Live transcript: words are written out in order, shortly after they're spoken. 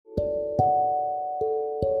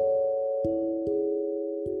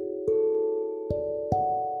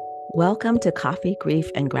Welcome to Coffee, Grief,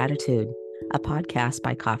 and Gratitude, a podcast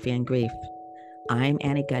by Coffee and Grief. I'm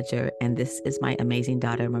Annie Gudger, and this is my amazing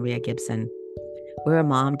daughter, Maria Gibson. We're a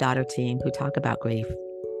mom-daughter team who talk about grief.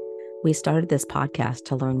 We started this podcast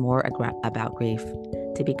to learn more about grief,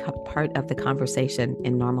 to become part of the conversation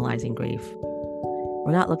in normalizing grief.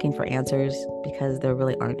 We're not looking for answers because there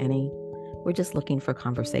really aren't any. We're just looking for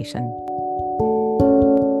conversation.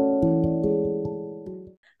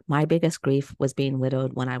 My biggest grief was being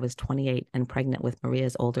widowed when I was 28 and pregnant with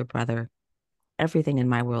Maria's older brother. Everything in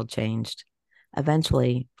my world changed.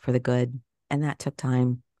 Eventually, for the good, and that took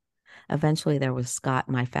time. Eventually, there was Scott,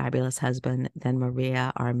 my fabulous husband, then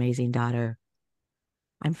Maria, our amazing daughter.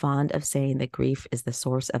 I'm fond of saying that grief is the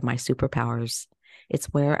source of my superpowers. It's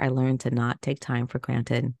where I learned to not take time for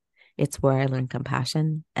granted. It's where I learned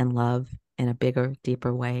compassion and love in a bigger,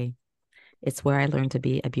 deeper way. It's where I learned to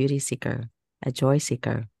be a beauty seeker, a joy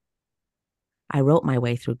seeker. I wrote my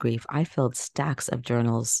way through grief. I filled stacks of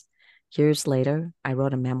journals. Years later, I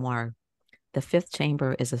wrote a memoir. The Fifth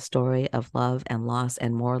Chamber is a story of love and loss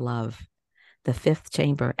and more love. The fifth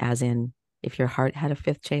chamber, as in, if your heart had a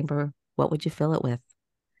fifth chamber, what would you fill it with?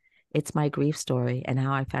 It's my grief story and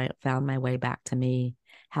how I found my way back to me,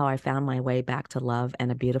 how I found my way back to love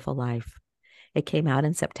and a beautiful life. It came out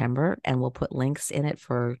in September, and we'll put links in it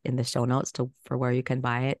in the show notes for where you can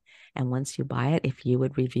buy it. And once you buy it, if you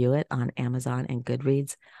would review it on Amazon and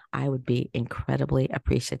Goodreads, I would be incredibly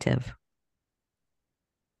appreciative.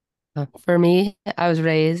 For me, I was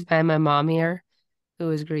raised by my mom here who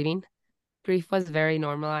was grieving. Grief was very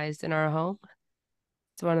normalized in our home.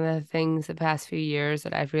 It's one of the things the past few years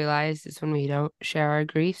that I've realized is when we don't share our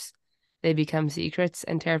griefs, they become secrets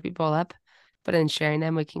and tear people up. But in sharing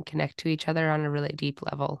them, we can connect to each other on a really deep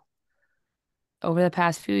level. Over the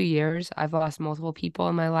past few years, I've lost multiple people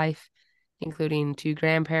in my life, including two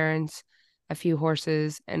grandparents, a few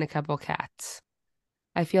horses, and a couple cats.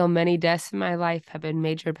 I feel many deaths in my life have been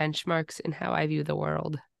major benchmarks in how I view the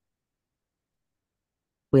world.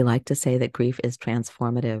 We like to say that grief is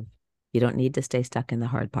transformative. You don't need to stay stuck in the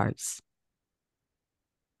hard parts.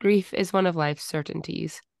 Grief is one of life's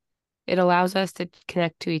certainties. It allows us to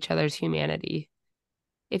connect to each other's humanity.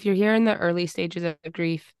 If you're here in the early stages of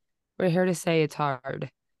grief, we're here to say it's hard.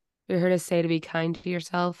 We're here to say to be kind to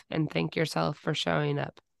yourself and thank yourself for showing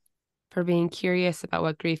up, for being curious about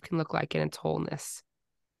what grief can look like in its wholeness.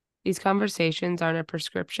 These conversations aren't a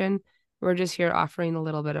prescription. We're just here offering a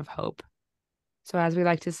little bit of hope. So, as we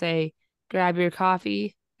like to say, grab your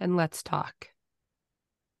coffee and let's talk.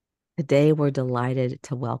 Today, we're delighted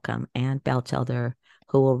to welcome Ann Batchelder,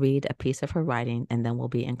 who will read a piece of her writing, and then we'll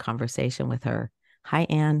be in conversation with her. Hi,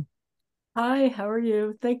 Ann. Hi, how are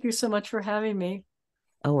you? Thank you so much for having me.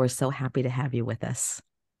 Oh, we're so happy to have you with us.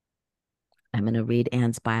 I'm going to read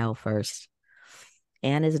Ann's bio first.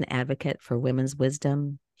 Ann is an advocate for women's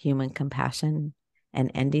wisdom, human compassion,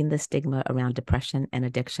 and ending the stigma around depression and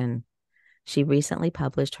addiction. She recently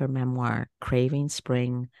published her memoir, Craving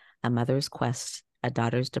Spring, A Mother's Quest, A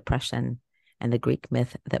Daughter's Depression, and the Greek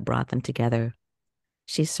Myth That Brought Them Together.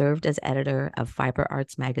 She served as editor of Fiber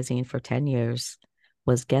Arts magazine for 10 years,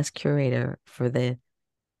 was guest curator for the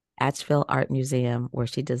Asheville Art Museum, where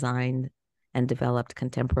she designed and developed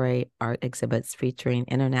contemporary art exhibits featuring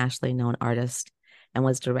internationally known artists, and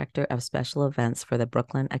was director of special events for the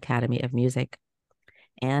Brooklyn Academy of Music.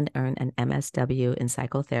 Ann earned an MSW in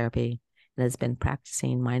psychotherapy and has been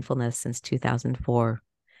practicing mindfulness since 2004.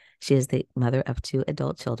 She is the mother of two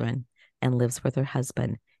adult children and lives with her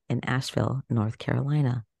husband in Asheville, North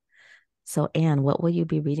Carolina. So, Ann, what will you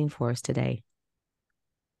be reading for us today?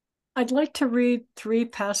 I'd like to read 3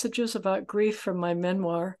 passages about grief from my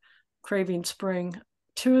memoir, Craving Spring.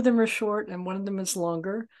 2 of them are short and one of them is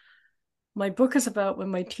longer. My book is about when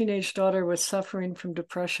my teenage daughter was suffering from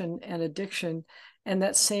depression and addiction, and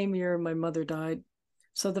that same year my mother died.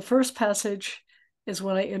 So the first passage is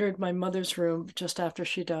when I entered my mother's room just after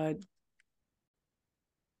she died.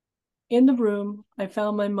 In the room, I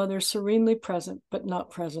found my mother serenely present, but not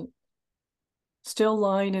present. Still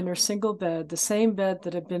lying in her single bed, the same bed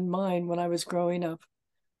that had been mine when I was growing up.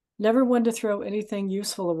 Never one to throw anything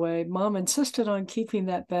useful away, Mom insisted on keeping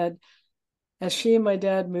that bed as she and my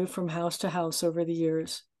dad moved from house to house over the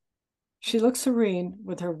years. She looked serene,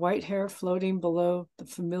 with her white hair floating below the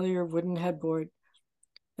familiar wooden headboard.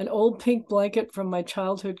 An old pink blanket from my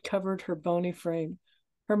childhood covered her bony frame.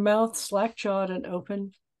 Her mouth, slack-jawed and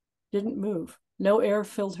open, didn't move. No air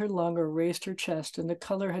filled her lung or raised her chest, and the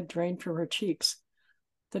color had drained from her cheeks.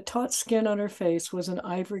 The taut skin on her face was an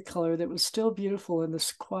ivory color that was still beautiful in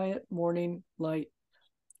this quiet morning light.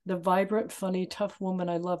 The vibrant, funny, tough woman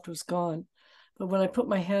I loved was gone, but when I put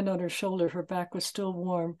my hand on her shoulder, her back was still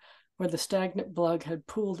warm, where the stagnant blood had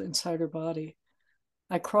pooled inside her body.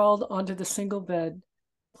 I crawled onto the single bed,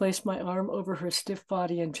 placed my arm over her stiff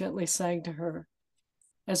body, and gently sang to her,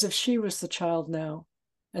 as if she was the child now,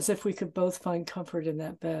 as if we could both find comfort in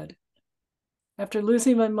that bed. After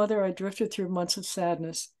losing my mother, I drifted through months of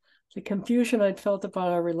sadness. The confusion I'd felt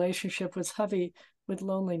about our relationship was heavy with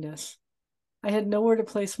loneliness. I had nowhere to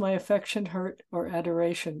place my affection, hurt, or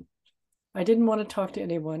adoration. I didn't want to talk to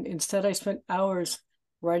anyone. Instead, I spent hours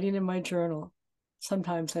writing in my journal.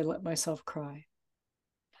 Sometimes I let myself cry.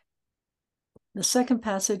 The second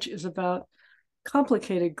passage is about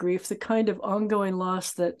complicated grief, the kind of ongoing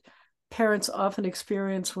loss that parents often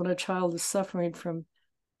experience when a child is suffering from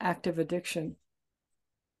active addiction.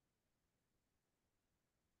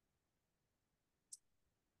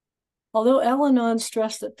 Although Al-Anon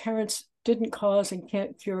stressed that parents didn't cause and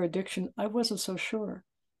can't cure addiction, I wasn't so sure.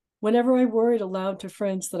 Whenever I worried aloud to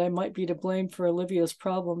friends that I might be to blame for Olivia's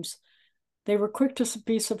problems, they were quick to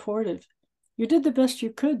be supportive. You did the best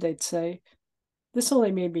you could, they'd say. This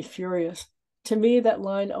only made me furious. To me, that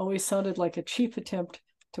line always sounded like a cheap attempt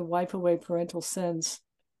to wipe away parental sins.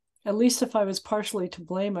 At least if I was partially to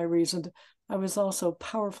blame, I reasoned, I was also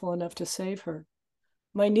powerful enough to save her.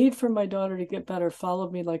 My need for my daughter to get better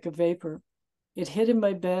followed me like a vapor. It hid in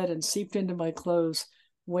my bed and seeped into my clothes,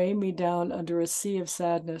 weighing me down under a sea of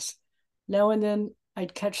sadness. Now and then,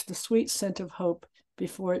 I'd catch the sweet scent of hope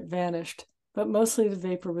before it vanished, but mostly the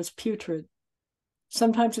vapor was putrid.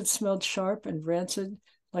 Sometimes it smelled sharp and rancid,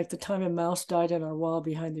 like the time a mouse died on our wall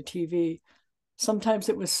behind the TV. Sometimes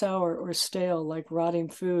it was sour or stale, like rotting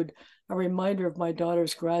food, a reminder of my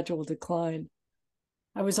daughter's gradual decline.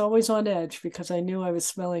 I was always on edge because I knew I was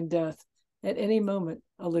smelling death. At any moment,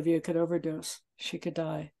 Olivia could overdose. She could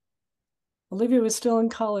die. Olivia was still in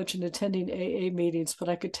college and attending AA meetings, but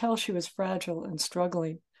I could tell she was fragile and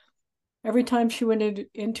struggling. Every time she went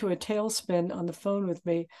into a tailspin on the phone with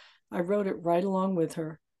me, I rode it right along with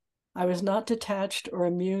her. I was not detached or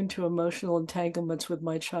immune to emotional entanglements with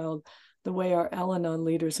my child the way our Al-Anon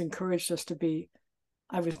leaders encouraged us to be.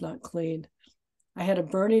 I was not clean. I had a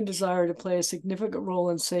burning desire to play a significant role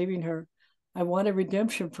in saving her. I wanted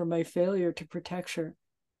redemption for my failure to protect her.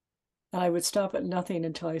 And I would stop at nothing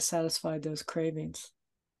until I satisfied those cravings.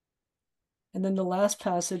 And then the last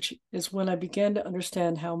passage is when I began to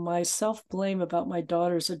understand how my self-blame about my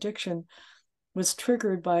daughter's addiction was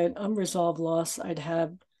triggered by an unresolved loss I'd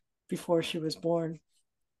had before she was born.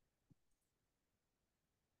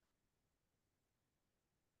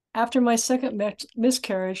 After my second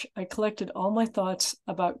miscarriage, I collected all my thoughts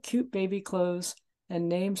about cute baby clothes and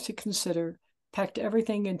names to consider, packed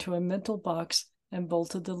everything into a mental box, and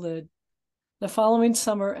bolted the lid. The following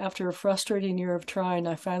summer, after a frustrating year of trying,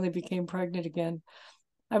 I finally became pregnant again.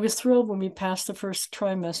 I was thrilled when we passed the first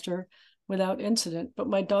trimester without incident, but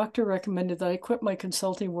my doctor recommended that I quit my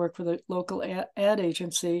consulting work with a local ad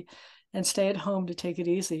agency and stay at home to take it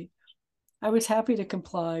easy. I was happy to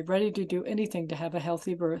comply, ready to do anything to have a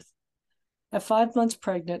healthy birth. At 5 months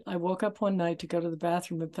pregnant, I woke up one night to go to the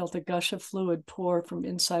bathroom and felt a gush of fluid pour from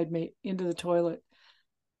inside me into the toilet.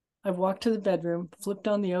 I walked to the bedroom, flipped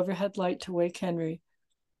on the overhead light to wake Henry,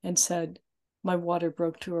 and said, "My water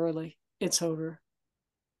broke too early. It's over."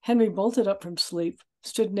 Henry bolted up from sleep,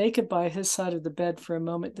 stood naked by his side of the bed for a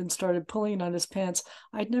moment, then started pulling on his pants.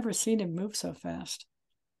 I'd never seen him move so fast.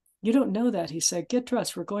 "You don't know that," he said. "Get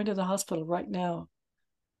dressed. We're going to the hospital right now."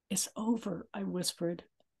 "It's over," I whispered.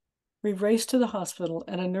 We raced to the hospital,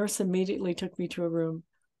 and a nurse immediately took me to a room.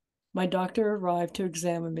 My doctor arrived to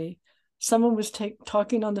examine me. Someone was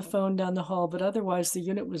talking on the phone down the hall, but otherwise the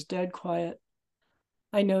unit was dead quiet.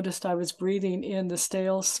 I noticed I was breathing in the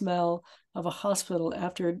stale smell of a hospital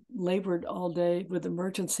after labored all day with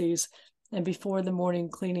emergencies and before the morning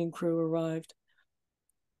cleaning crew arrived.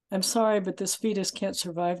 "I'm sorry, but this fetus can't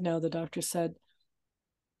survive now," the doctor said.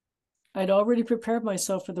 I'd already prepared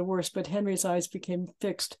myself for the worst, but Henry's eyes became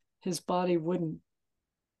fixed. His body wouldn't.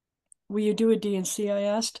 "Will you do a D&C?" I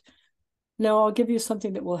asked. "No, I'll give you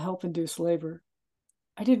something that will help induce labor."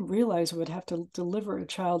 I didn't realize I would have to deliver a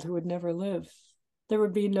child who would never live. There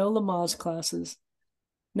would be no Lamaze classes,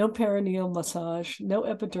 no perineal massage, no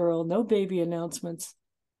epidural, no baby announcements.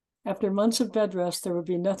 After months of bed rest, there would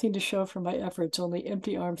be nothing to show for my efforts, only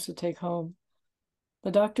empty arms to take home.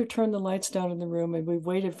 The doctor turned the lights down in the room, and we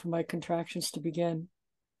waited for my contractions to begin.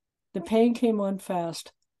 The pain came on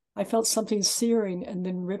fast. I felt something searing and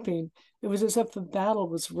then ripping. It was as if a battle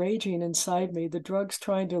was raging inside me, the drugs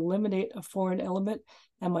trying to eliminate a foreign element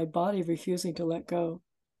and my body refusing to let go.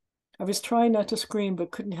 I was trying not to scream,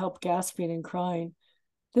 but couldn't help gasping and crying.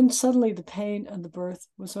 Then suddenly the pain and the birth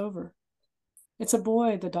was over. It's a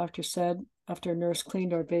boy, the doctor said, after a nurse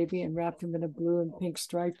cleaned our baby and wrapped him in a blue and pink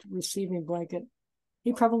striped receiving blanket.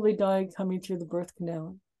 He probably died coming through the birth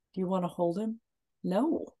canal. Do you want to hold him?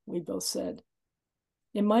 No, we both said.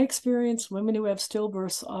 In my experience, women who have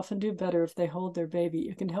stillbirths often do better if they hold their baby.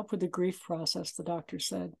 It can help with the grief process, the doctor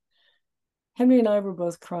said. Henry and I were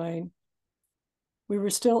both crying. We were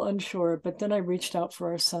still unsure, but then I reached out for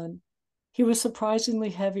our son. He was surprisingly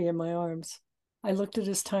heavy in my arms. I looked at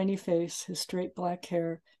his tiny face, his straight black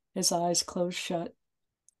hair, his eyes closed shut.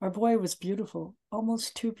 Our boy was beautiful,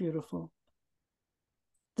 almost too beautiful.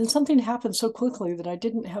 Then something happened so quickly that I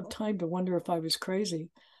didn't have time to wonder if I was crazy.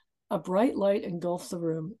 A bright light engulfed the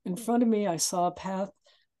room. In front of me, I saw a path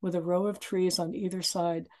with a row of trees on either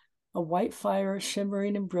side. A white fire,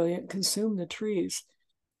 shimmering and brilliant, consumed the trees.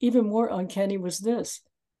 Even more uncanny was this.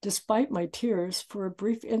 Despite my tears, for a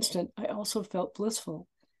brief instant, I also felt blissful.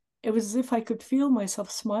 It was as if I could feel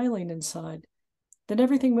myself smiling inside. Then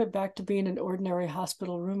everything went back to being an ordinary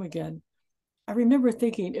hospital room again. I remember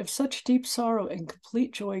thinking, if such deep sorrow and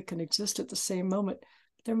complete joy can exist at the same moment,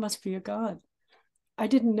 there must be a God. I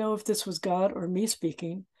didn't know if this was God or me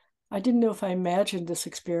speaking. I didn't know if I imagined this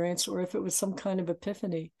experience or if it was some kind of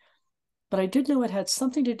epiphany. But I did know it had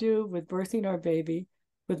something to do with birthing our baby,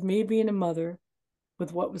 with me being a mother,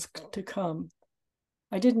 with what was to come.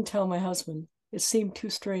 I didn't tell my husband. It seemed too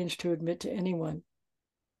strange to admit to anyone.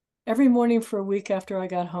 Every morning for a week after I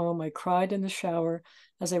got home, I cried in the shower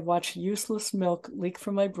as I watched useless milk leak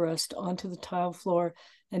from my breast onto the tile floor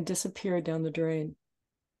and disappear down the drain.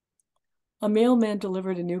 A mailman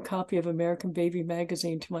delivered a new copy of American Baby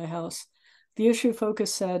magazine to my house. The issue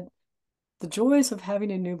focus said, "The Joys of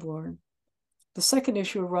Having a Newborn." The second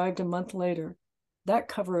issue arrived a month later. That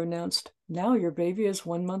cover announced, "Now your baby is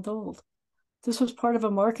 1 month old." This was part of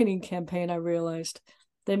a marketing campaign, I realized.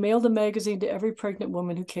 They mailed the magazine to every pregnant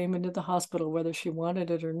woman who came into the hospital, whether she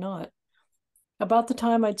wanted it or not. About the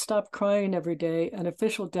time I'd stopped crying every day, an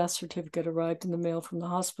official death certificate arrived in the mail from the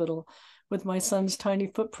hospital with my son's tiny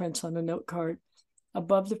footprints on a note card.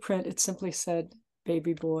 Above the print, it simply said,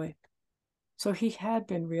 "Baby boy." So he had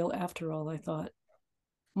been real after all, I thought.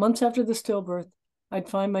 Months after the stillbirth, I'd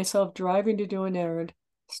find myself driving to do an errand,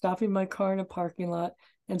 stopping my car in a parking lot,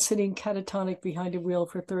 and sitting catatonic behind a wheel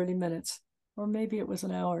for 30 minutes. Or maybe it was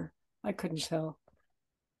an hour. I couldn't tell.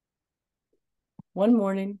 One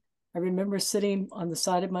morning, I remember sitting on the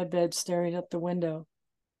side of my bed staring out the window.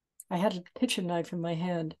 I had a kitchen knife in my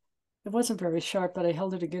hand. It wasn't very sharp, but I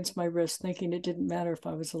held it against my wrist, thinking it didn't matter if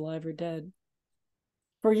I was alive or dead.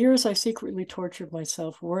 For years, I secretly tortured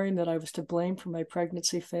myself, worrying that I was to blame for my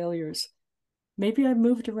pregnancy failures. Maybe I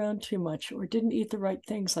moved around too much or didn't eat the right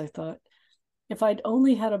things, I thought. If I'd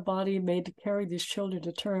only had a body made to carry these children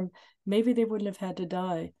to term, maybe they wouldn't have had to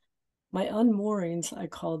die. My unmoorings, I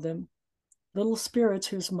called them, little spirits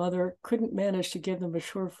whose mother couldn't manage to give them a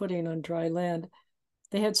sure footing on dry land.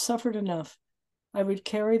 They had suffered enough. I would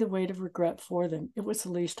carry the weight of regret for them. It was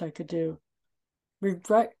the least I could do.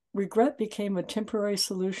 Regret became a temporary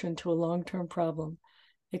solution to a long-term problem.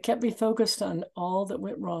 It kept me focused on all that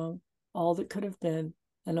went wrong, all that could have been,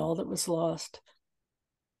 and all that was lost.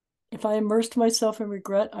 If I immersed myself in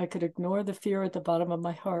regret, I could ignore the fear at the bottom of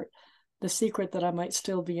my heart, the secret that I might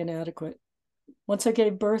still be inadequate. Once I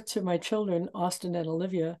gave birth to my children, Austin and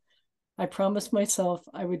Olivia, I promised myself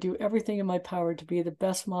I would do everything in my power to be the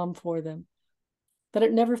best mom for them. But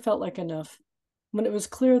it never felt like enough. When it was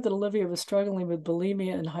clear that Olivia was struggling with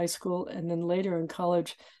bulimia in high school and then later in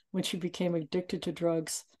college when she became addicted to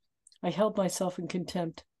drugs, I held myself in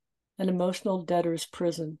contempt, an emotional debtor's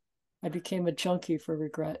prison. I became a junkie for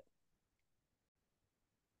regret.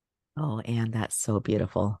 Oh, Anne, that's so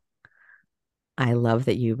beautiful. I love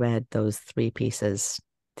that you read those three pieces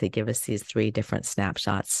to give us these three different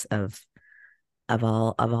snapshots of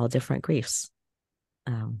all different griefs.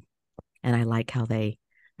 Um, and I like how they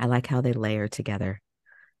layer together.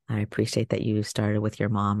 I appreciate that you started with your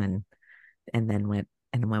mom and then went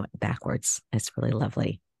backwards. It's really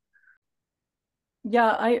lovely.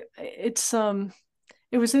 Yeah, it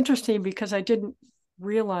was interesting because I didn't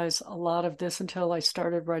realize a lot of this until I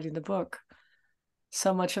started writing the book.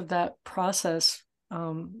 So much of that process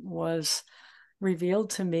was revealed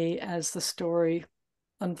to me as the story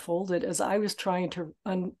unfolded, as I was trying to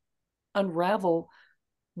unravel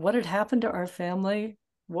what had happened to our family,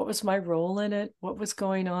 what was my role in it, what was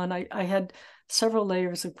going on. I had several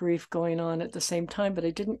layers of grief going on at the same time, but I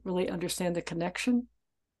didn't really understand the connection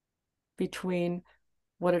between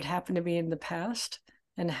what had happened to me in the past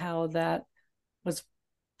and how that was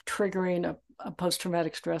triggering a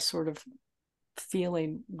post-traumatic stress sort of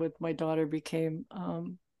feeling with my daughter became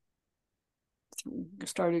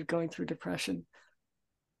started going through depression.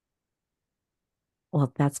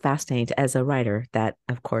 Well, that's fascinating. As a writer, that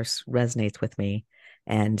of course resonates with me.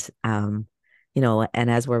 And and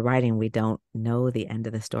as we're writing, we don't know the end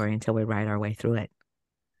of the story until we write our way through it.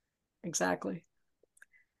 Exactly.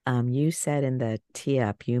 You said in the tee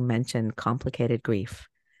up, you mentioned complicated grief.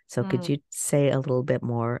 So could Mm. you say a little bit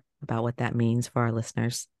more about what that means for our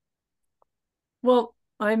listeners? Well,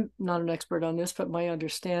 I'm not an expert on this, but my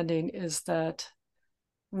understanding is that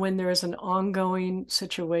when there is an ongoing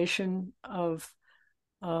situation of,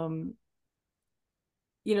 um,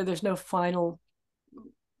 there's no final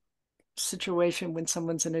situation when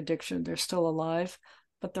someone's in addiction. They're still alive,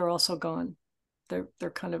 but they're also gone.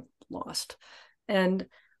 They're kind of lost. And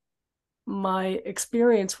my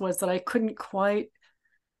experience was that I couldn't quite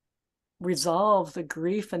resolve the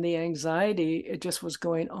grief and the anxiety. It just was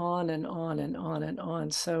going on and on and on and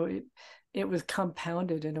on. So it was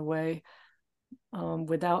compounded in a way,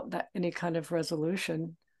 without that any kind of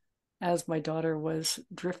resolution, as my daughter was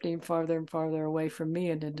drifting farther and farther away from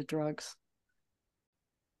me and into drugs.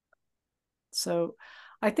 So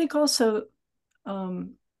I think also,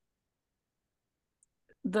 um,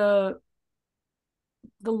 the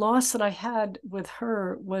the loss that I had with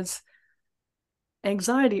her was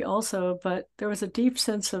anxiety also, but there was a deep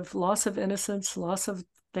sense of loss of innocence, loss of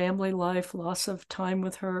family life, loss of time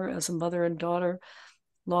with her as a mother and daughter,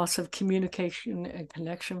 loss of communication and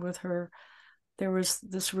connection with her. There was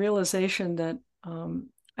this realization that,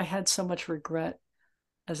 I had so much regret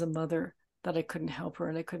as a mother that I couldn't help her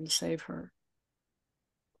and I couldn't save her.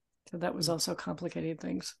 So that was also complicating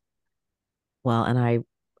things. Well, and I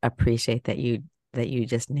appreciate that you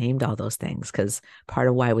just named all those things because part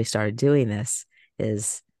of why we started doing this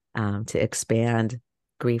is to expand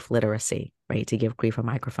grief literacy, right? To give grief a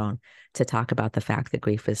microphone, to talk about the fact that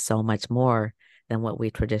grief is so much more than what we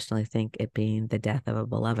traditionally think it being the death of a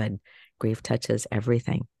beloved. Grief touches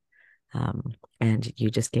everything. And you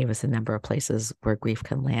just gave us a number of places where grief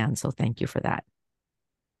can land. So thank you for that.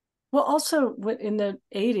 Well, also in the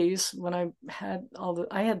 80s, when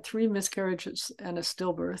I had three miscarriages and a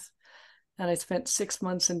stillbirth, and I spent 6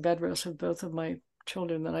 months in bed rest with both of my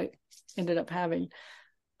children that I ended up having.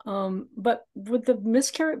 But with the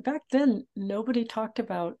miscarriage back then, nobody talked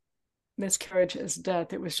about miscarriage as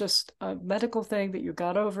death. It was just a medical thing that you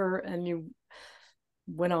got over and you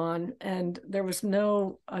went on, and there was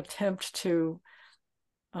no attempt to,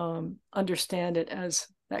 understand it as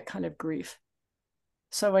that kind of grief.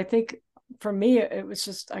 So I think for me, it was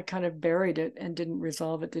just I kind of buried it and didn't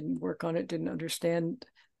resolve it, didn't work on it, didn't understand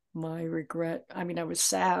my regret. I mean, I was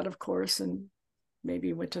sad, of course, and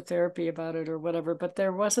maybe went to therapy about it or whatever, but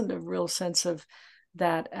there wasn't a real sense of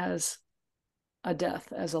that as a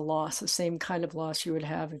death, as a loss, the same kind of loss you would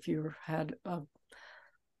have if you had a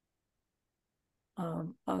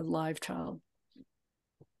live child.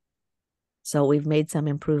 So we've made some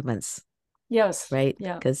improvements, Yes. right?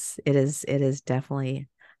 Yeah. Because it is definitely,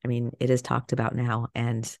 I mean, it is talked about now,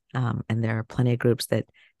 and there are plenty of groups that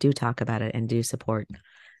do talk about it and do support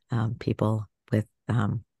people with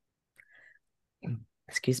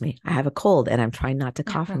excuse me, I have a cold and I'm trying not to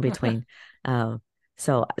cough in between. Um,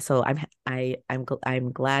 so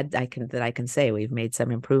I'm glad I can say we've made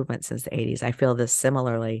some improvements since the 80s. I feel this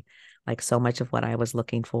similarly, like so much of what I was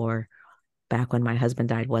looking for back when my husband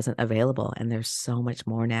died wasn't available, and there's so much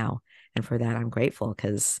more now. And for that, I'm grateful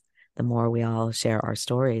because the more we all share our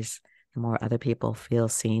stories, the more other people feel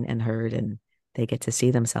seen and heard, and they get to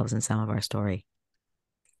see themselves in some of our story.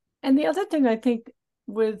 And the other thing I think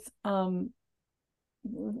with,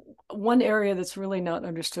 one area that's really not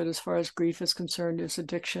understood as far as grief is concerned is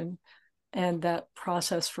addiction and that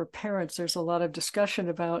process for parents. There's a lot of discussion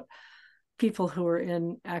about people who are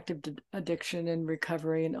in active addiction and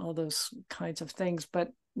recovery and all those kinds of things,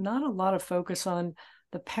 but not a lot of focus on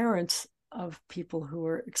the parents of people who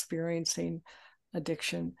are experiencing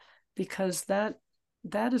addiction, because that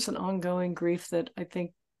is an ongoing grief that I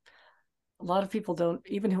think a lot of people don't,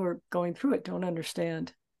 even who are going through it, don't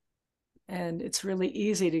understand. And it's really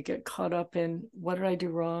easy to get caught up in what did I do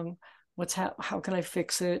wrong? How can I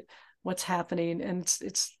fix it? What's happening? And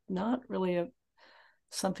it's not really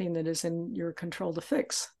something that is in your control to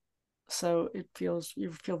fix. So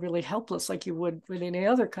you feel really helpless, like you would with any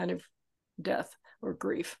other kind of death or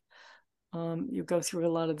grief. You go through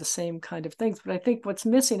a lot of the same kind of things. But I think what's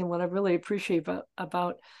missing and what I really appreciate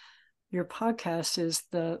about your podcast is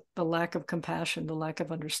the lack of compassion, the lack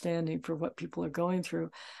of understanding for what people are going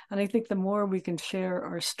through. And I think the more we can share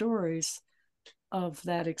our stories of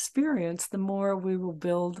that experience, the more we will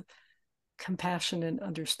build compassion and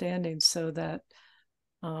understanding, so that,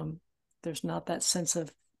 there's not that sense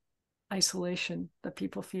of isolation that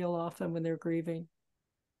people feel often when they're grieving.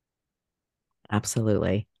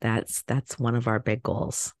 Absolutely. That's one of our big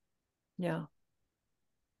goals. Yeah.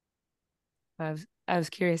 I was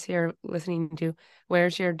curious here listening to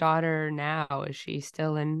where's your daughter now? Is she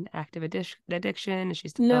still in active addiction? Is she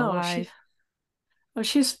still No, alive?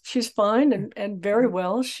 she's fine and very Okay.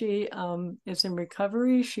 well. She is in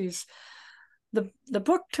recovery. She's the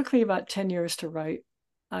book took me about 10 years to write.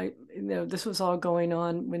 This was all going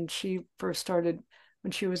on when she first started,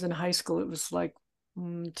 when she was in high school. It was like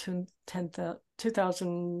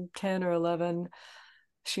 2010 or 11.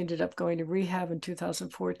 She ended up going to rehab in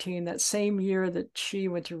 2014. That same year that she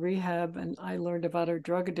went to rehab and I learned about her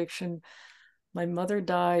drug addiction, my mother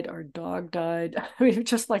died, our dog died. I mean,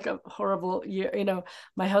 just like a horrible year.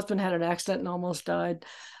 My husband had an accident and almost died.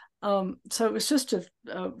 So it was just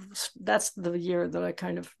that's the year that I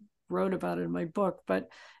kind of wrote about it in my book. But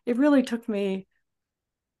it really took me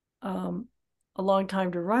um, a long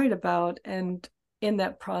time to write about. And in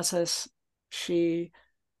that process, she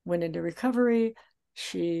went into recovery.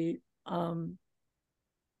 She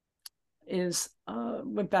is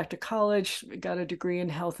went back to college, got a degree in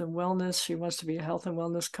health and wellness. She wants to be a health and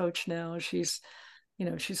wellness coach now. She's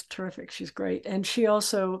terrific. She's great. And she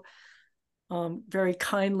also very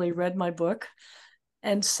kindly read my book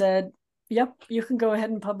and said, yep, you can go ahead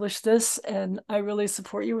and publish this. And I really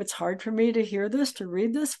support you. It's hard for me to hear this, to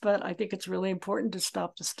read this, but I think it's really important to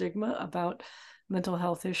stop the stigma about mental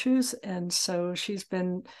health issues. And so she's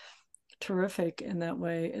been terrific in that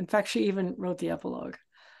way. In fact, she even wrote the epilogue.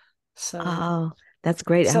 So, Oh, that's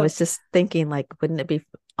great. I so was just thinking, like, wouldn't it be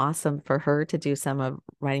awesome for her to do some of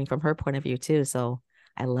writing from her point of view too? So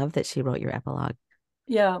I love that she wrote your epilogue.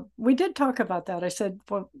 yeah, we did talk about that. I said,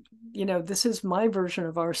 well, this is my version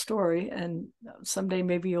of our story, and someday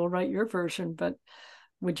maybe you'll write your version, but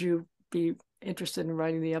would you be interested in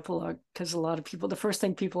writing the epilogue? Because a lot of people, the first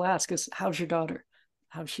thing people ask is, how's your daughter?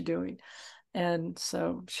 How's she doing? And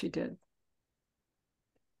so she did.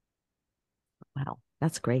 Wow,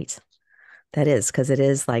 that's great. That is because it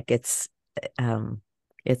is like it's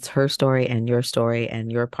her story and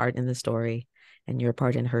your part in the story and your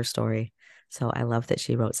part in her story. So I love that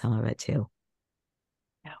she wrote some of it too.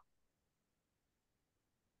 Yeah.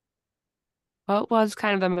 What was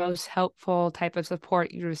kind of the most helpful type of support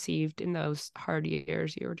you received in those hard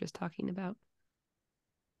years you were just talking about?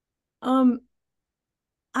 Um,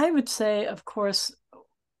 I would say, of course,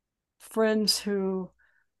 friends who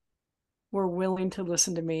were willing to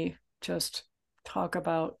listen to me just talk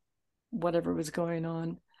about whatever was going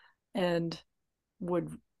on and would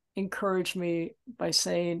encourage me by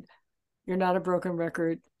saying, you're not a broken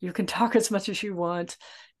record. You can talk as much as you want.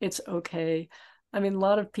 It's okay. I mean, a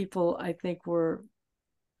lot of people, I think, were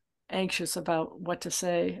anxious about what to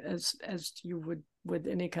say, as you would with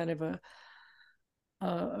any kind of a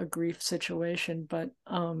grief situation. But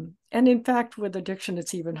and in fact, with addiction,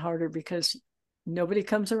 it's even harder because nobody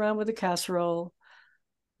comes around with a casserole.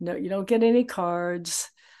 No, you don't get any cards.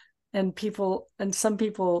 And some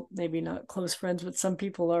people, maybe not close friends, but some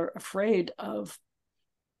people are afraid of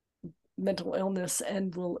mental illness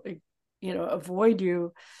and will, avoid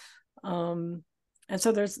you. Um, and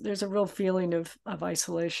so there's a real feeling of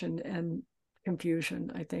isolation and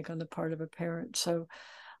confusion, I think, on the part of a parent. So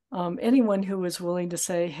anyone who is willing to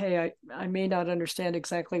say, hey, I may not understand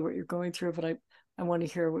exactly what you're going through, but I want to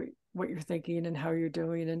hear what you're thinking and how you're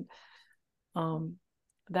doing. And um,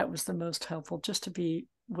 that was the most helpful, just to be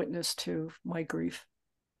witness to my grief.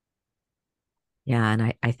 Yeah,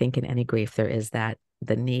 and I think in any grief there is that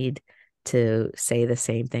the need to say the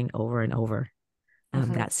same thing over and over.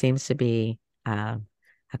 Mm-hmm. That seems to be a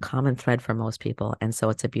common thread for most people. And so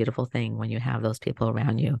it's a beautiful thing when you have those people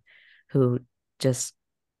around you who just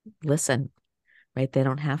listen, right? They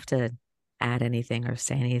don't have to add anything or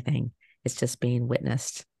say anything. It's just being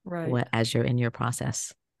witnessed Right. as you're in your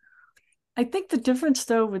process. I think the difference,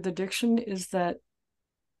 though, with addiction is that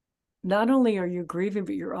not only are you grieving,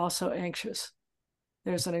 but you're also anxious.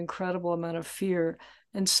 There's an incredible amount of fear.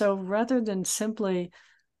 And so rather than simply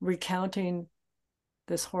recounting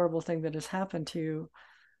this horrible thing that has happened to you,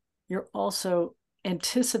 you're also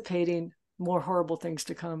anticipating more horrible things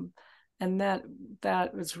to come. And that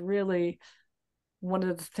was really one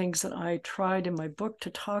of the things that I tried in my book to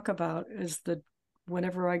talk about, is that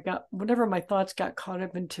whenever my thoughts got caught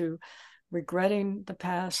up into regretting the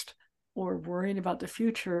past or worrying about the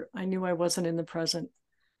future, I knew I wasn't in the present.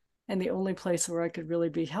 And the only place where I could really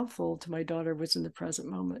be helpful to my daughter was in the present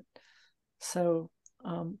moment. So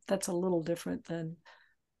that's a little different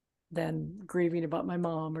than grieving about my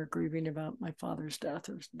mom or grieving about my father's death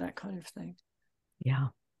or that kind of thing. Yeah,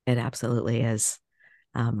 it absolutely is.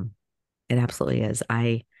 Um, It absolutely is.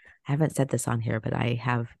 I haven't said this on here, but I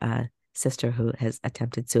have a sister who has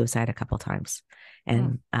attempted suicide a couple times,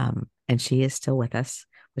 and she is still with us,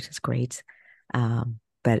 which is great.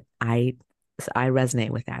 But I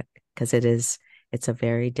resonate with that because it's a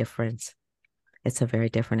very different it's a very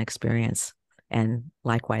different experience. And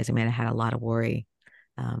likewise, I mean, I had a lot of worry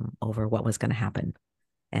over what was going to happen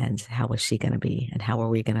and how was she going to be and how were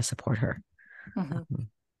we going to support her. Mm-hmm.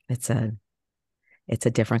 It's a it's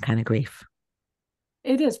a different kind of grief.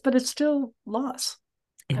 It is, but it's still loss.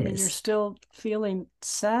 It I mean, you're is. still feeling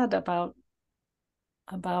sad about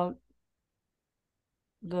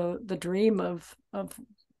the dream of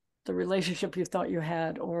the relationship you thought you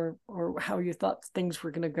had, or how you thought things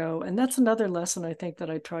were going to go. And that's another lesson I think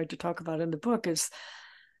that I tried to talk about in the book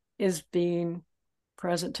is being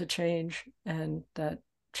present to change, and that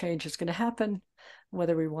change is going to happen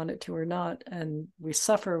whether we want it to or not, and we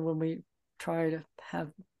suffer when we try to have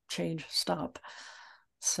change stop.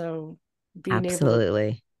 So being able to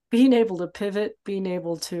Absolutely. pivot, being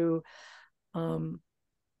able um,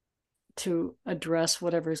 to address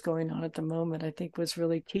whatever is going on at the moment, I think was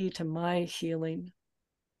really key to my healing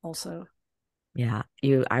also. Yeah.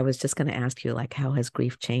 I was just going to ask you, like, how has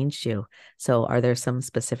grief changed you? So, are there some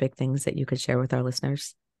specific things that you could share with our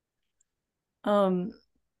listeners? Um,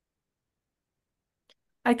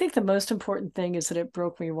 I think the most important thing is that it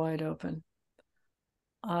broke me wide open.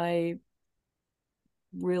 I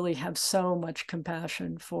really have so much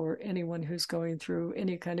compassion for anyone who's going through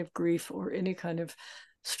any kind of grief or any kind of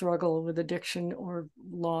struggle with addiction or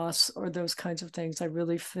loss or those kinds of things.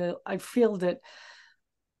 I feel that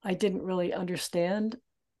I didn't really understand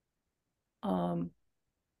um,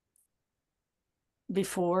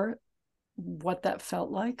 before what that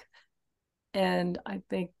felt like. And I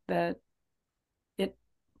think that it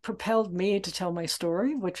propelled me to tell my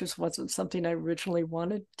story, which wasn't something I originally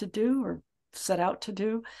wanted to do or set out to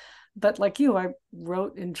do. But like you, I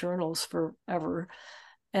wrote in journals forever.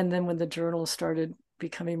 And then when the journals started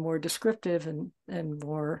becoming more descriptive and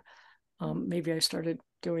more, maybe I started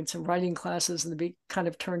doing some writing classes, and they kind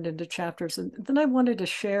of turned into chapters. And then I wanted to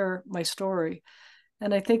share my story.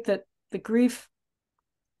 And I think that the grief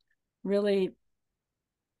really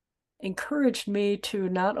encouraged me to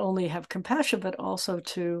not only have compassion, but also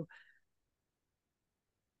to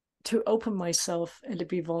open myself and to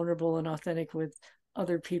be vulnerable and authentic with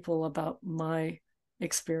other people about my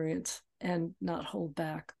experience, and not hold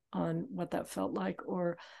back on what that felt like,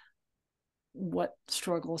 or what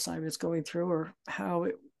struggles I was going through, or how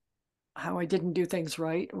I didn't do things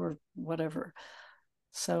right, or whatever.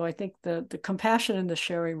 So I think the compassion and the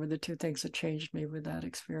sharing were the two things that changed me with that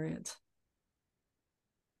experience.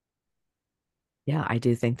 Yeah, I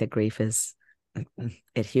do think that grief is,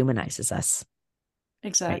 it humanizes us, right?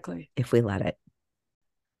 Exactly. If we let it.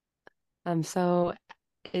 So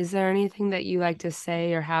is there anything that you like to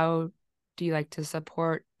say, or how do you like to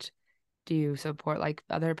support? Do you support like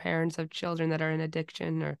other parents of children that are in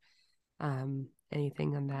addiction, or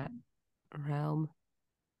anything in that realm?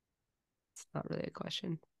 It's not really a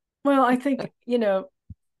question. Well, I think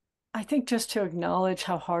just to acknowledge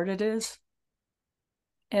how hard it is,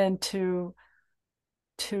 and to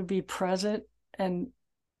be present and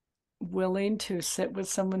willing to sit with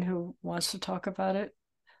someone who wants to talk about it.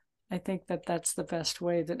 I think that that's the best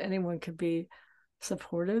way that anyone could be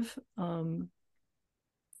supportive. And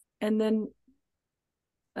then,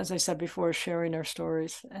 as I said before, sharing our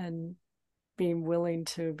stories and being willing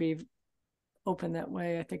to be open that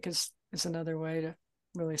way, I think is another way to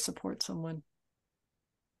really support someone.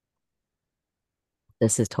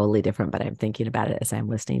 This is totally different, but I'm thinking about it as I'm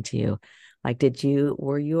listening to you. Like,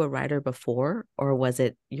 were you a writer before, or was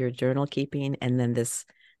it your journal keeping and then this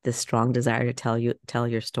strong desire to tell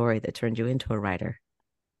your story that turned you into a writer?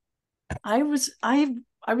 I was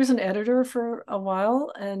an editor for a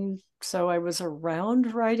while, and so I was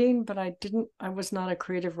around writing, but I was not a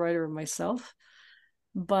creative writer myself.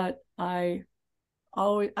 But I've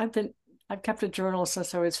kept a journal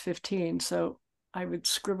since I was 15, so I would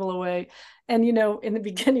scribble away. And in the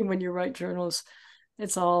beginning, when you write journals,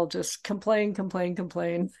 it's all just complain, complain,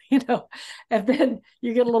 complain, and then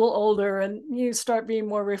you get a little older and you start being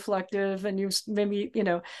more reflective, and you maybe,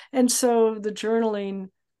 and so the journaling,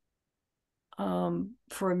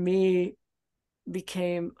 for me,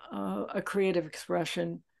 became a creative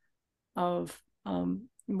expression of,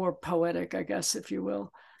 more poetic, I guess, if you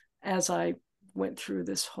will, as I went through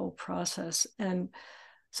this whole process. And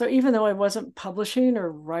so even though I wasn't publishing or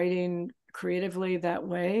writing creatively that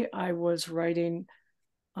way, I was writing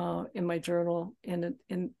in my journal in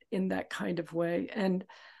that kind of way. And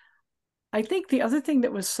I think the other thing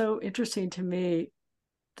that was so interesting to me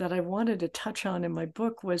that I wanted to touch on in my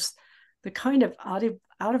book was the kind of out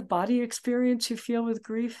of body experience you feel with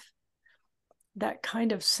grief. That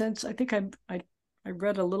kind of sense. I think I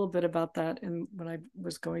read a little bit about that when I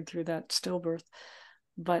was going through that stillbirth.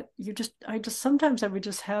 But I just sometimes I would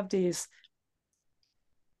just have these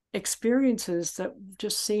experiences that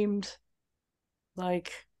just seemed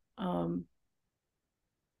like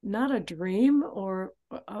not a dream or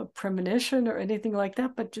a premonition or anything like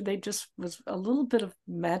that, but they just was a little bit of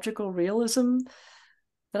magical realism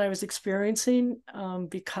that I was experiencing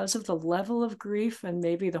because of the level of grief, and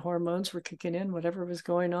maybe the hormones were kicking in, whatever was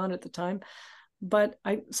going on at the time. But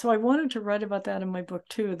I wanted to write about that in my book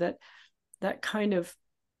too, that kind of,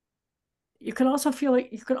 you can almost feel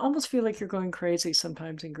like you're going crazy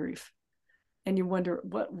sometimes in grief, and you wonder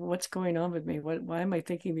what's going on with me. Why am I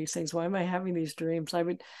thinking these things? Why am I having these dreams? I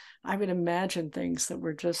would imagine things that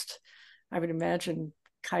were just, I would imagine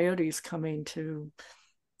coyotes coming to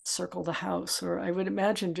circle the house, or I would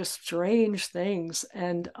imagine just strange things.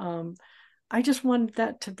 And I just wanted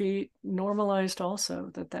that to be normalized also,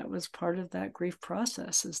 that was part of that grief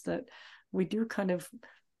process, is that we do kind of,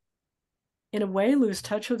 in a way, lose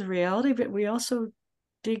touch with reality, but we also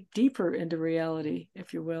dig deeper into reality,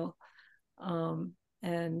 if you will,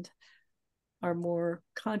 and are more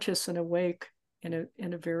conscious and awake in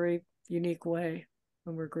a very unique way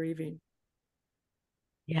when we're grieving.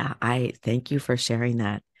 Yeah, I thank you for sharing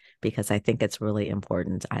that because I think it's really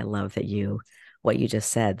important. I love that what you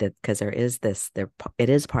just said, that because it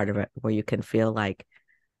is part of it where you can feel like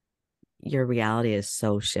your reality is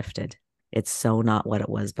so shifted. It's so not what it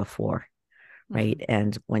was before, right? Mm-hmm.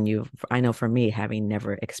 And I know for me, having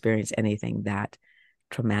never experienced anything that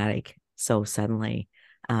traumatic so suddenly,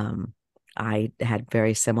 I had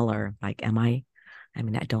very similar, like, I mean,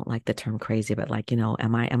 I don't like the term crazy, but like,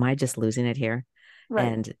 am I just losing it here?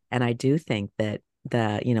 Right. And I do think that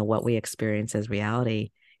what we experience as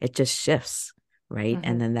reality, it just shifts, right? Mm-hmm.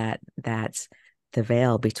 And then that's the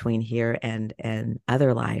veil between here and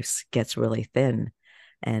other lives gets really thin.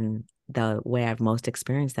 And the way I've most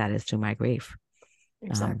experienced that is through my grief. Um,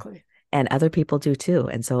 Exactly. and other people do too.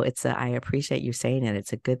 And so I appreciate you saying it.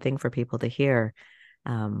 It's a good thing for people to hear.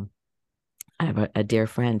 Um, I have a dear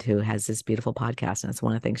friend who has this beautiful podcast, and it's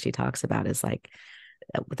one of the things she talks about is like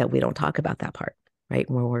that we don't talk about that part, right?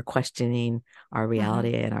 When we're questioning our Mm-hmm.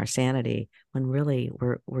 reality and our sanity, when really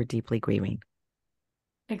we're deeply grieving.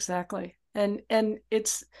 Exactly. And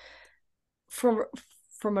it's from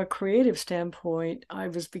from a creative standpoint, I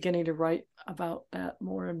was beginning to write about that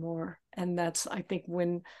more and more. And that's, I think,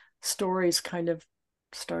 when stories kind of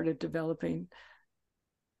started developing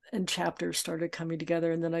and chapters started coming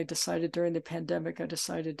together. And then I decided during the pandemic, I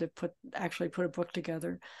decided to actually put a book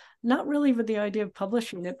together, not really with the idea of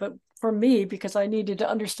publishing it, but for me, because I needed to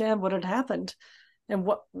understand what had happened and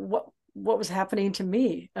what was happening to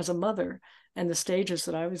me as a mother and the stages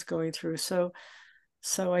that I was going through. So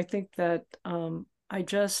I think that I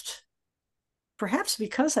just, perhaps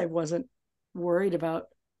because I wasn't worried about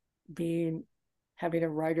being having a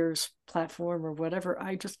writer's platform or whatever,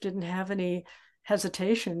 I just didn't have any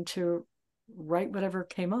hesitation to write whatever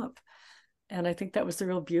came up. And I think that was the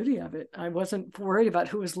real beauty of it. I wasn't worried about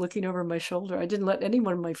who was looking over my shoulder. I didn't let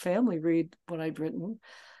anyone in my family read what I'd written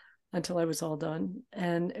until I was all done.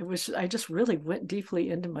 And I just really went deeply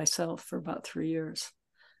into myself for about 3 years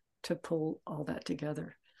to pull all that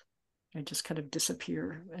together. I just kind of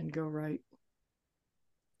disappear and go right.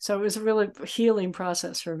 So it was a really healing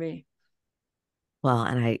process for me. Well,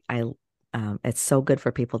 and it's so good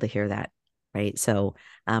for people to hear that, right? So,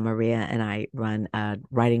 Maria and I run a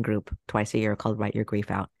writing group twice a year called Write Your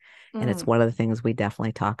Grief Out. And it's Mm, one of the things we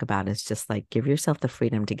definitely talk about is just like give yourself the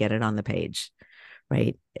freedom to get it on the page,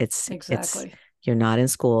 right? exactly. You're not in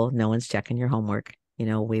school. No one's checking your homework.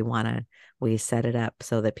 We set it up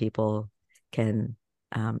so that people can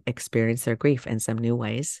experience their grief in some new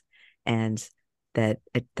ways and the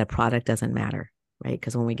product doesn't matter, right?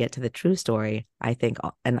 Because when we get to the true story, I think,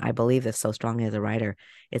 and I believe this so strongly as a writer,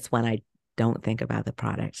 it's when I don't think about the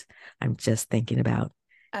product. I'm just thinking about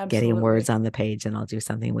getting words Absolutely. on the page and I'll do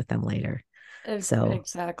something with them later. So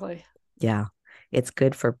Exactly. yeah, it's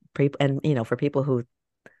good for people and for people who,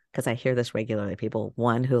 because I hear this regularly, people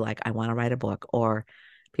one who like I want to write a book, or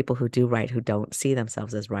people who do write who don't see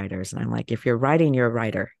themselves as writers. And I'm like, if you're writing, you're a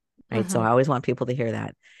writer, right? So Mm-hmm. I always want people to hear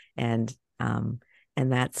that. And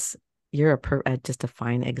and that's you're just a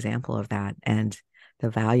fine example of that, and the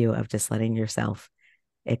value of just letting yourself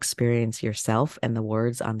experience yourself and the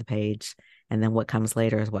words on the page, and then what comes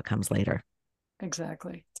later is what comes later.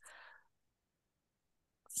 Exactly.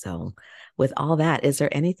 So, with all that, is there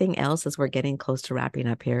anything else as we're getting close to wrapping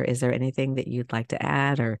up here? Is there anything that you'd like to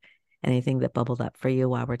add or anything that bubbled up for you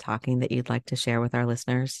while we're talking that you'd like to share with our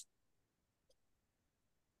listeners?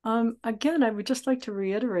 Again, I would just like to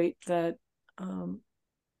reiterate that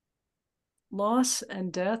loss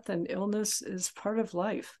and death and illness is part of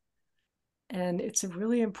life. And it's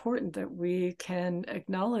really important that we can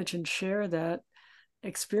acknowledge and share that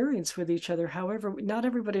experience with each other. However, not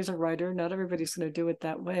everybody's a writer, not everybody's going to do it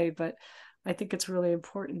that way, but I think it's really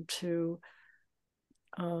important to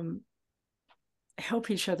help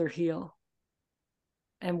each other heal.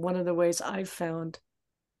 And one of the ways I've found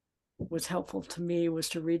was helpful to me was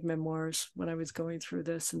to read memoirs when I was going through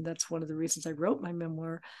this. And that's one of the reasons I wrote my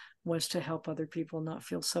memoir, was to help other people not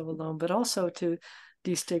feel so alone, but also to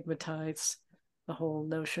destigmatize the whole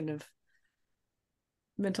notion of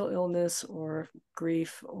mental illness or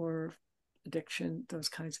grief or addiction, those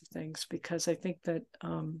kinds of things, because I think that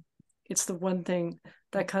it's the one thing,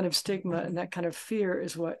 that kind of stigma and that kind of fear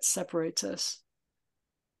is what separates us.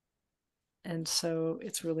 And so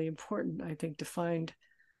it's really important, I think, to find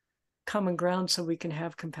common ground so we can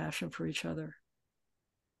have compassion for each other.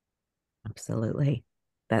 Absolutely.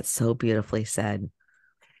 That's so beautifully said.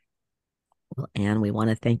 Well, Anne, we want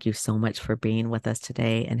to thank you so much for being with us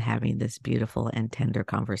today and having this beautiful and tender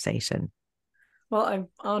conversation. Well, I'm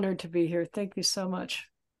honored to be here. Thank you so much.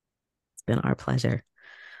 It's been our pleasure.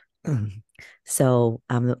 So,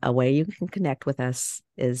 a way you can connect with us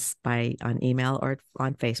is by on email or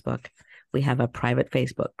on Facebook. We have a private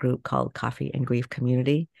Facebook group called Coffee and Grief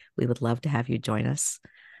Community. We would love to have you join us.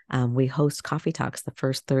 We host coffee talks the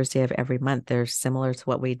first Thursday of every month. They're similar to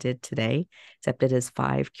what we did today, except it is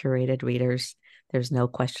 5 curated readers. There's no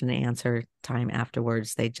question and answer time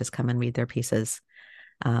afterwards. They just come and read their pieces.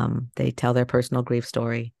 They tell their personal grief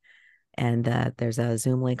story. And there's a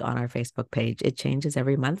Zoom link on our Facebook page. It changes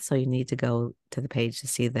every month, so you need to go to the page to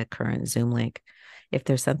see the current Zoom link. If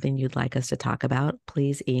there's something you'd like us to talk about,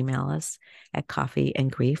 please email us at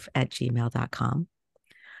coffeeandgrief@gmail.com.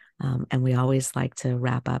 And we always like to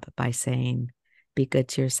wrap up by saying, be good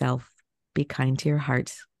to yourself, be kind to your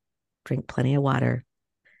heart, drink plenty of water,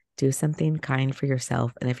 do something kind for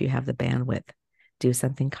yourself. And if you have the bandwidth, do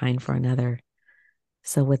something kind for another.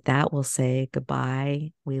 So with that, we'll say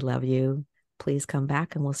goodbye. We love you. Please come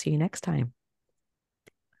back and we'll see you next time.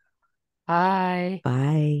 Bye.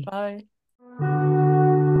 Bye. Bye.